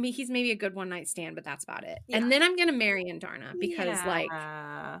like he's maybe a good one night stand, but that's about it. Yeah. And then I'm gonna marry Andarna because like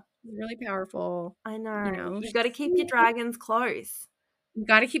Yeah. he's really powerful. I You know. know, You got to keep your dragons close. you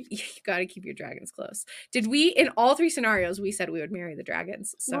gotta keep your dragons close. Did we in all 3 scenarios we said we would marry the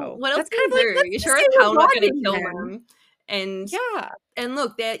dragons? Well, So what else that's can kind of you like do? let's You're just sure say as hell we're not going to bonding kill then. them. And Yeah,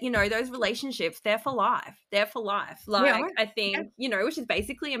 look, they're, you know, those relationships, they're for life. They're for life. they Like, are. I Yeah, think, you know, which is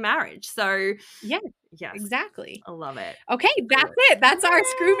basically a marriage. So, yeah, yes, exactly. I love it. Okay, Love that's it. That's our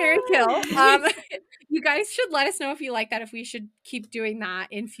screw, marry, kill. it. You guys should let us know if you like that, if we should keep doing that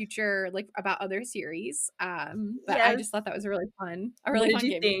in future, like about other series. But I Yes. just thought that was a What really did fun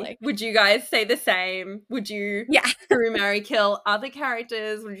you game to think? play. Would you guys say the same? Would you Yeah. screw, marry, kill other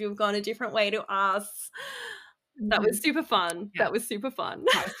characters? Would you have gone a different way to us? That was Mhm. super fun. Yeah, That was super fun.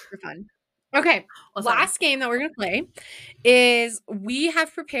 that was super fun. Okay, Awesome. last game that we're gonna play is we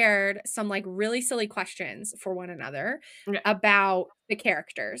have prepared some like really silly questions for one another Okay. about the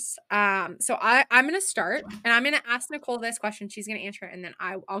characters. So I'm gonna start and I'm gonna ask Nicole this question. She's gonna answer it, and then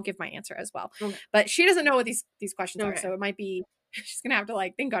I'll give my answer as well. Okay. But she doesn't know what these questions are, Okay. so it might be she's gonna have to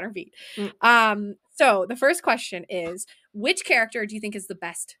like think on her feet. Mm. So the first question is, which character do you think is the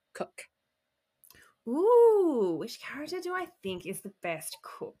best cook? Ooh, which character do I think is the best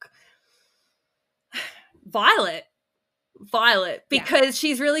cook? Violet. Violet, Yeah. because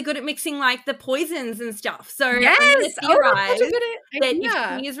she's really good at mixing like the poisons and stuff. So I'm Yes. gonna Oh, theorize that's such a good that if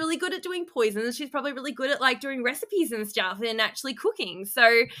idea. she is really good at doing poisons, she's probably really good at like doing recipes and stuff and actually cooking.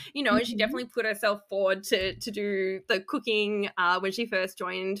 So, you know, and she Mhm. definitely put herself forward to do the cooking when she first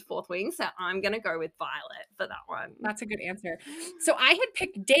joined Fourth Wing. So I'm gonna go with Violet for that one. That's a good answer. So I had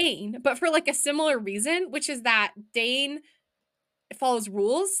picked Dane, but for like a similar reason, which is that Dane follows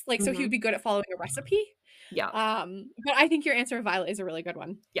rules, like so he Mhm. would be good at following a recipe. Yeah. But I think your answer of Violet is a really good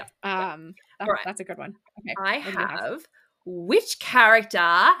one. Yeah. That's, All right. that's a good one. Okay. I What do you have? have which character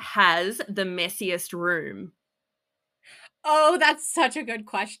has the messiest room? Oh, that's such a good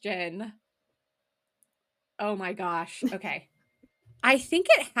question. Oh my gosh. Okay. I think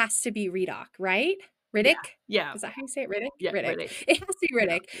it has to be Redoc, right? Riddick? Yeah. Is that how you say it? Riddick? Yeah, Riddick. Riddick. It has to be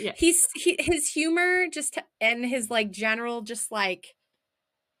Riddick. Yeah. His humor just and his like general just like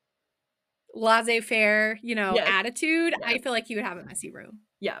laissez-faire, you know, Yes. attitude, I Yes. feel like he would have a messy room.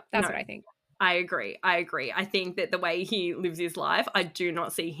 Yeah. That's No, what I think. I agree. I think that the way he lives his life, I do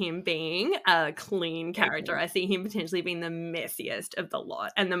not see him being a clean character. I see him potentially being the messiest of the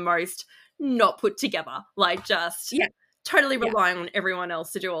lot and the most not put together. Like just Yeah. totally Yeah. relying on everyone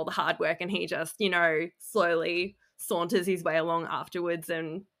else to do all the hard work, and he just, you know, slowly saunters his way along afterwards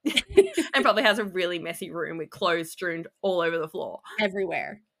and and probably has a really messy room with clothes strewn all over the floor.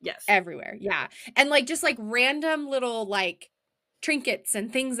 Everywhere. Yes. Everywhere. Yeah. And like just like random little like trinkets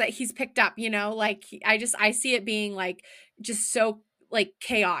and things that he's picked up, you know, like I see it being like just so like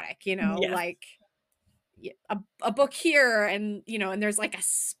chaotic, you know, Yes. like a book here and you know, and there's like a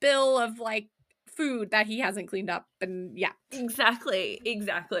spill of like food that he hasn't cleaned up and yeah. Exactly.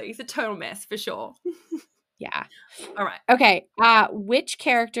 It's a total mess for sure. Yeah. All right. Okay. Which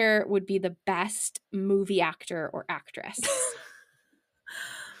character would be the best movie actor or actress?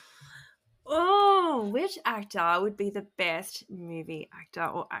 Oh, which actor would be the best movie actor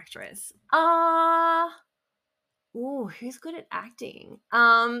or actress? Oh, who's good at acting?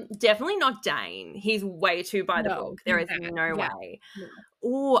 Definitely not Dane. He's way too by the No, book. There is bad. no Yeah. way. No.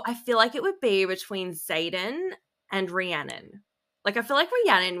 Oh, I feel like it would be between Zayden and Rhiannon. Like, I feel like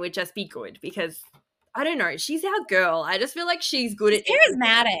Rhiannon would just be good because I don't know. She's our girl. I just feel like she's good She's at everything.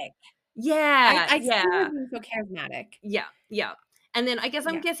 charismatic. Yeah, I see her yeah. being so charismatic. Yeah, yeah. And then I guess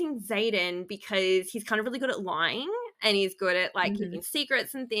I'm Yeah. guessing Zayden because he's kind of really good at lying and he's good at like Mhm. keeping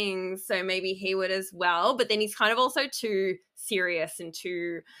secrets and things. So maybe he would as well. But then he's kind of also too serious and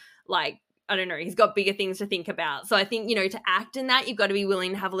too like, I don't know, he's got bigger things to think about. So I think, to act in that, you've got to be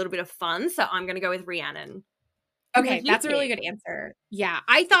willing to have a little bit of fun. So I'm going to go with Rhiannon. Who would Okay, you that's a really pick? good answer. Yeah,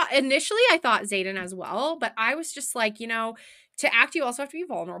 initially I thought Zayden as well, but I was just like, to act, you also have to be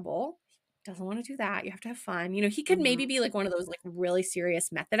vulnerable. Doesn't want to do that. You have to have fun. He could Mhm. maybe be like one of those like really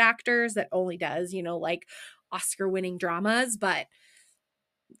serious method actors that only does, like Oscar-winning dramas, but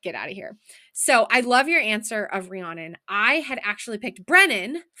get out of here. So I love your answer of Rhiannon. I had actually picked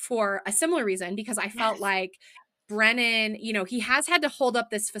Brennan for a similar reason because I felt Yes. like Brennan, he has had to hold up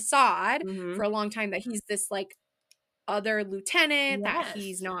this facade for Mhm. a long time that he's this like other lieutenant, that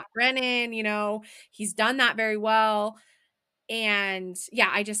he's Yes. not Brennan, he's done that very well. And yeah,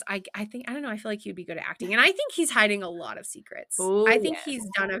 I think I don't know, I feel like he'd be good at acting. And I think he's hiding a lot of secrets. Oh, I think yes. he's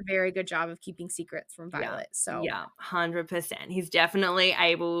done a very good job of keeping secrets from Yeah. Violet. So, Yeah, 100%. He's definitely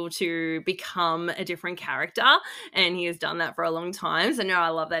able to become a different character, and he has done that for a long time. So, no, I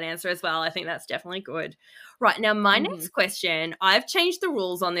love that answer as well. I think that's definitely good. Right, now my next mhm. question, I've changed the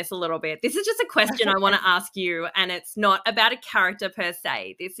rules on this a little bit. This is just a question I Okay. want to ask you, and it's not about a character per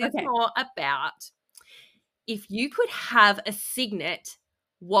se. This is Okay. more about if you could have a signet,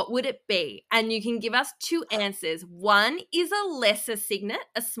 what would it be? And you can give us two answers. One is a lesser signet,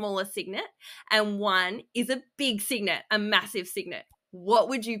 a smaller signet, and one is a big signet, a massive signet. What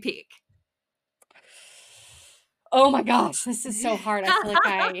would you pick? Oh my gosh, this is so hard. I feel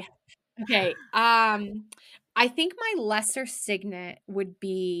like okay. I think my lesser signet would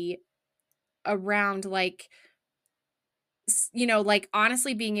be around like like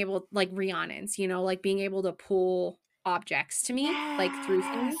honestly being able like Rhiannon's, like being able to pull objects to me, like through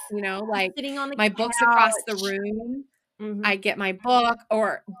Yes. things, like Sitting on the my books across the couch. room. Mhm. I get my book,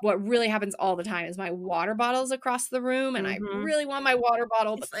 or what really happens all the time is my water bottle's across the room and I Mhm. really want my water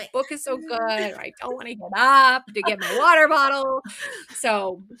bottle, but It's the like book is so good, or I don't want to get up to get my water bottle.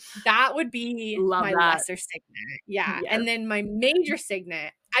 So that would be love my that. lesser signet. Yeah. Yes. And then my major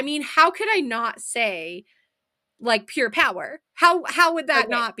signet, I mean, how could I not say like pure power? How would that Okay.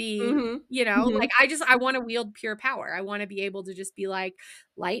 not be, Mhm. Mhm. like I want to wield pure power. I want to be able to just be like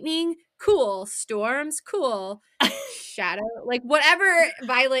lightning, cool, storms, cool, shadow, like whatever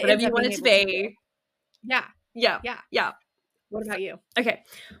Violet Whatever ends you up want being it to able to do. be. Yeah. Yeah. Yeah. Yeah. What about you? Okay.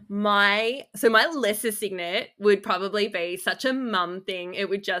 My lesser signet would probably be such a mum thing. It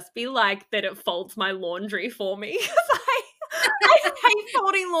would just be like that it folds my laundry for me. 'Cause I hate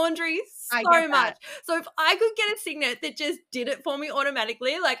folding laundry I get so much. that. So if I could get a signet that just did it for me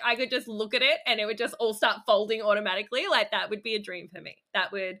automatically, like I could just look at it and it would just all start folding automatically, like that would be a dream for me.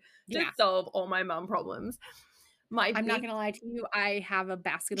 That would Yeah. just solve all my mum problems. My I'm not big gonna lie to you. I have a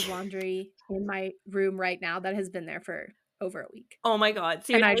basket of laundry in my room right now that has been there for over a week. Oh my God.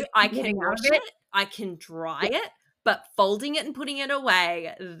 And I Seriously, just I keep getting can out wash of it. it, I can dry Yeah. it, but folding it and putting it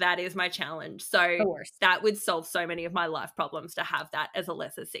away, that is my challenge. So The worst. that would solve so many of my life problems to have that as a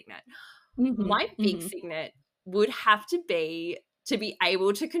lesser signet. Mhm. My big Mhm. signet would have to be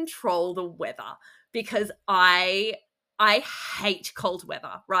able to control the weather because I hate cold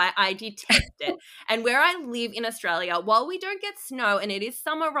weather, right? I detest it. And where I live in Australia, while we don't get snow and it is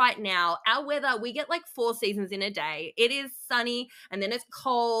summer right now, our weather, we get like 4 seasons in a day. It is sunny and then it's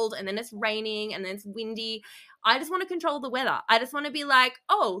cold and then it's raining and then it's windy. I just want to control the weather. I just want to be like,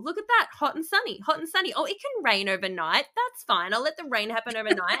 oh, look at that, hot and sunny, hot and sunny. Oh, it can rain overnight. That's fine. I'll let the rain happen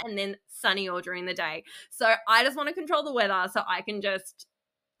overnight and then sunny all during the day. So I just want to control the weather so I can just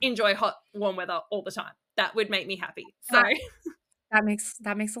enjoy hot, warm weather all the time. That would make me happy. So, That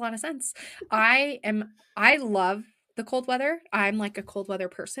that makes a lot of sense. I love the cold weather. I'm like a cold weather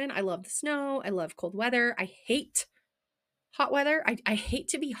person. I love the snow. I love cold weather. I hate hot weather. I hate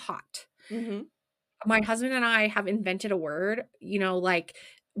to be hot. mhm. My husband and I have invented a word, like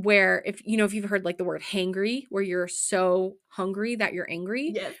where if you've heard like the word hangry, where you're so hungry that you're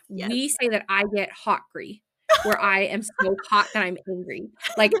angry, Yes, yes. we say that I get hotgry, where I am so hot that I'm angry.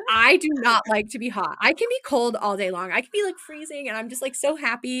 Like I do not like to be hot. I can be cold all day long. I can be like freezing and I'm just like so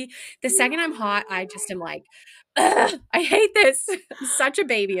happy. The second I'm hot, I just am like, "Ugh, I hate this." I'm such a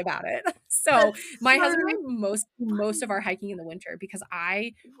baby about it. So That's my so husband and I most funny. of our hiking in the winter because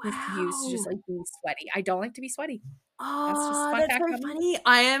I refuse to just Wow. like be sweaty. I don't like to be sweaty. That's just Oh, fun that's fact so about me.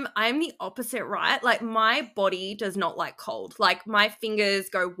 funny. I'm the opposite, right? Like my body does not like cold. Like my fingers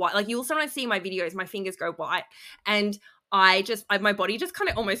go white. Like you'll sometimes see my videos, my fingers go white. And my body just kind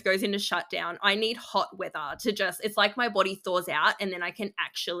of almost goes into shutdown. I need hot weather to just, it's like my body thaws out and then I can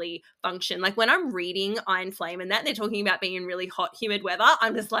actually function. Like when I'm reading Iron Flame and they're talking about being in really hot, humid weather,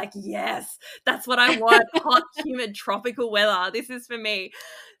 I'm just like, yes, that's what I want. Hot, humid, tropical weather. This is for me.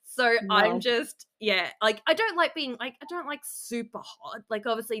 So I'm No. just, yeah, like I don't like super hot. Like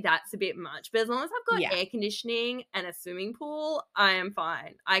obviously that's a bit much, but as long as I've got Yeah. air conditioning and a swimming pool, I am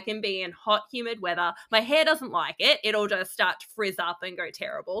fine. I can be in hot, humid weather. My hair doesn't like it. It'll just start to frizz up and go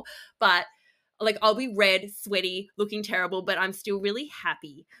terrible. But like I'll be red, sweaty, looking terrible, but I'm still really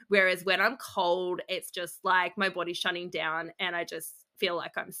happy. Whereas when I'm cold, it's just like my body's shutting down and I just feel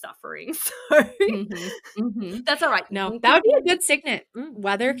like I'm suffering. So Mhm. Mhm. that's all right. No, We that can would be a be good signet. mm.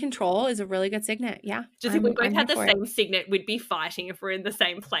 Weather control is a really good signet. Yeah, Just if we both I'm had here the for it. same signet, we'd be fighting if we're in the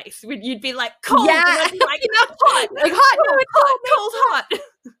same place. You'd be like cold, Yeah, and I'd be like you know, hot, like hot, no, cold, it's hot, cold, no, cold, it's hot.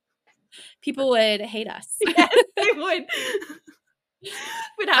 hot. People would hate us. Yes, they would.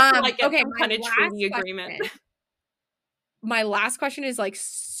 We'd have to like get Okay, some kind of treaty agreement. My last question is like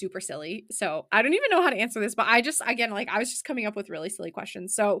super silly. So I don't even know how to answer this, but I just, again, like I was just coming up with really silly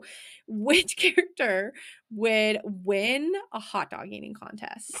questions. So which character would win a hot dog eating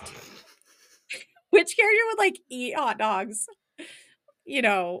contest? Which character would like eat hot dogs,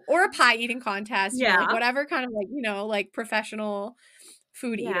 or a pie eating contest, like Yeah, whatever kind of like, like professional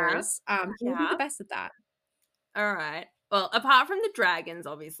food yeah, eaters. Who would be yeah. the best at that? All right. Well, apart from the dragons,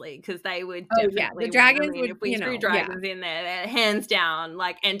 obviously, because they would Oh yeah, the definitely win. I dragons mean, would, if we threw yeah, dragons in there, they're hands down,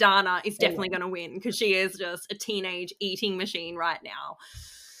 like, and Dana is they definitely would. going to win because she is just a teenage eating machine right now.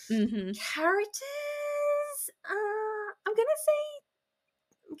 Mm-hmm. Characters, I'm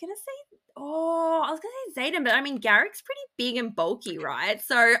gonna say, oh, I was gonna say Zayden, but I mean Garrick's pretty big and bulky, right?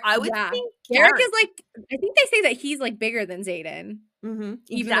 So I would Yeah. think Garrick Garrick. is like, I think they say that he's like bigger than Zayden,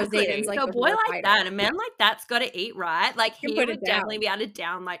 even though Zayden's Exactly. like So a the boy real like fighter. that, a man like that's got to eat, right? Like You can he put it would definitely down. be able to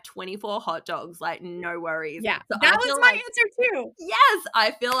down like 24 hot dogs, like no worries. Yeah. So That I was feel my like answer too. yes,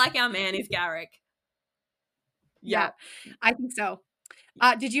 I feel like our man is Garrick. Yeah, Yep. I think so.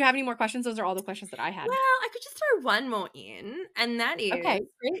 Did you have any more questions? Those are all the questions that I Well, had. I could just throw one more in, and that is Okay,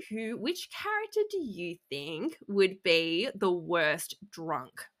 great. which character do you think would be the worst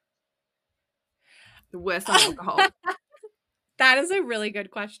drunk? The worst on alcohol? That is a really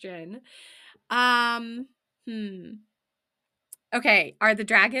good question. Um, hmm. Okay, do the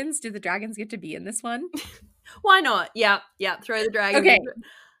dragons get to be in this one? Why not? Yep, yep. Throw the dragons Okay, in.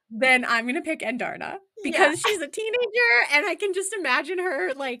 then I'm gonna pick Endarna Yeah. because she's a teenager and I can just imagine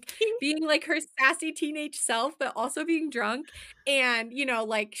her like being like her sassy teenage self, but also being drunk. And,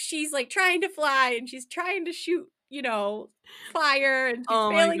 like she's like trying to fly and she's trying to shoot, fire and she's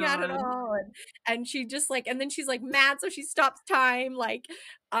Oh my failing at it god. all. And she just like, and then she's like mad, so she stops time. Like,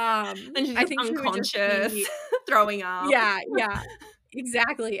 And she's I just think she would just unconscious, be, throwing up. yeah, yeah.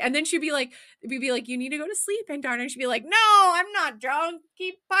 Exactly. And then she'd be like, we'd be like, you need to go to sleep, and darn, and she'd be like, no, I'm not drunk.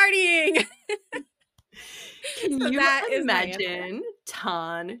 Keep partying. Can So you that is my answer. imagine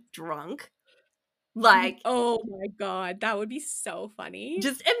Tarn drunk? Like, Oh my God. That would be so funny.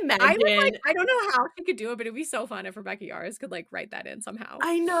 just imagine. I don't know how she could do it, but it'd be so fun if Rebecca Yarros could like write that in somehow.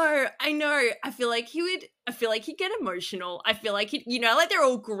 I know, I know. I feel like he'd get emotional. I feel like like they're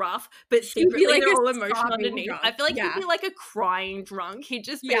all gruff, but She'd be secretly like they're a all emotional sobbing underneath. I drunk. feel like he'd Yeah. be like a crying drunk. He'd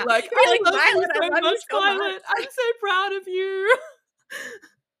just be Yeah. like, He'd be I like, love you Violet, I so love you much, so much. Violet. I'm so proud of you.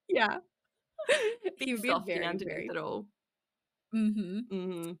 Yeah. He Big would be a softy very, underneath very it all.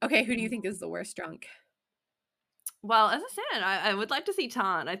 mm-hmm. Okay, who do you think is the worst drunk? Well, as I said, I would like to see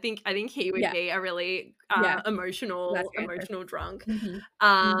Tan. I think he would Yeah. be a really Yeah. That's emotional your answer. drunk. Mm-hmm.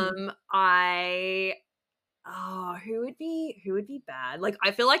 Mm-hmm. I who would be bad? Like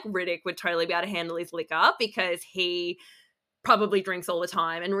I feel like Riddick would totally be able to handle his liquor because he probably drinks all the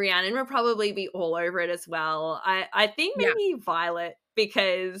time, and Rhiannon would probably be all over it as well. I think Yeah. maybe Violet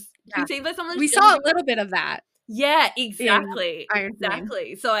because Yeah. he seems like someone We she doesn't saw a little bit of that yeah, in exactly. Iron Flame.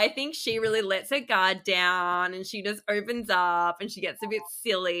 Exactly. So I think she really lets her guard down and she just opens up and she gets a bit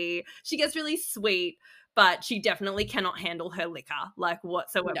silly. She gets really sweet, but she definitely cannot handle her liquor like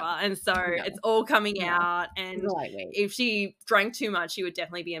whatsoever. No, And so no, it's all coming no. out. She's And a lightweight. if she drank too much, she would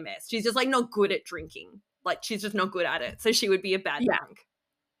definitely be a mess. She's just like not good at drinking. Like she's just not good at it. So she would be a bad Yeah, drunk.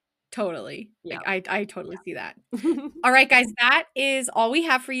 totally. Yeah. Like I totally see that. All right, guys, that is all we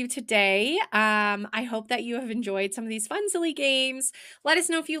have for you today. I hope that you have enjoyed some of these fun, silly games. Let us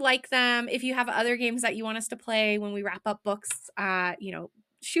know if you like them. If you have other games that you want us to play when we wrap up books,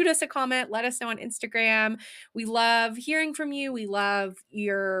 shoot us a comment. Let us know on Instagram. We love hearing from you. We love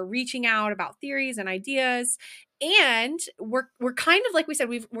your reaching out about theories and ideas. And we're kind of, like we said,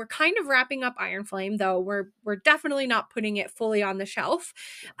 we're kind of wrapping up Iron Flame, though we're definitely not putting it fully on the shelf.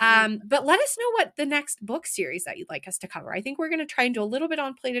 But let us know what the next book series that you'd like us to cover. I think we're going to try and do a little bit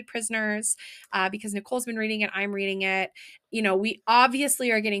on Plated Prisoners, because Nicole's been reading it, I'm reading it. You know, we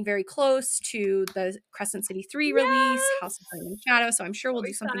obviously are getting very close to the Crescent City 3 release, House of Flame and Shadow, so I'm sure we'll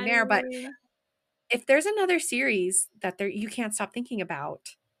do something there. But if there's another series that you can't stop thinking about,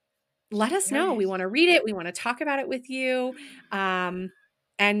 let us know. We want to read it. We want to talk about it with you, and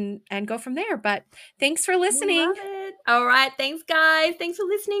go from there. But thanks for listening. Love it. All right. Thanks, guys. Thanks for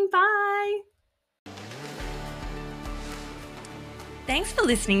listening. Bye. Thanks for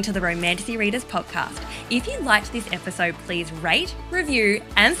listening to the Romantasy Readers podcast. If you liked this episode, please rate, review,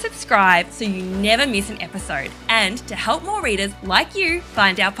 and subscribe so you never miss an episode, and to help more readers like you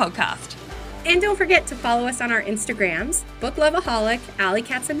find our podcast. And don't forget to follow us on our Instagrams, Book Loveaholic, Alley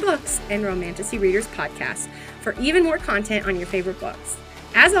Cats and Books, and Romantasy Readers Podcast for even more content on your favorite books.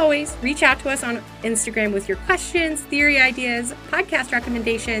 As always, reach out to us on Instagram with your questions, theory ideas, podcast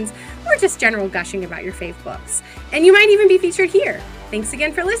recommendations, or just general gushing about your fave books. And you might even be featured here. Thanks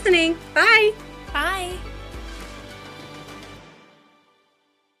again for listening. Bye. Bye.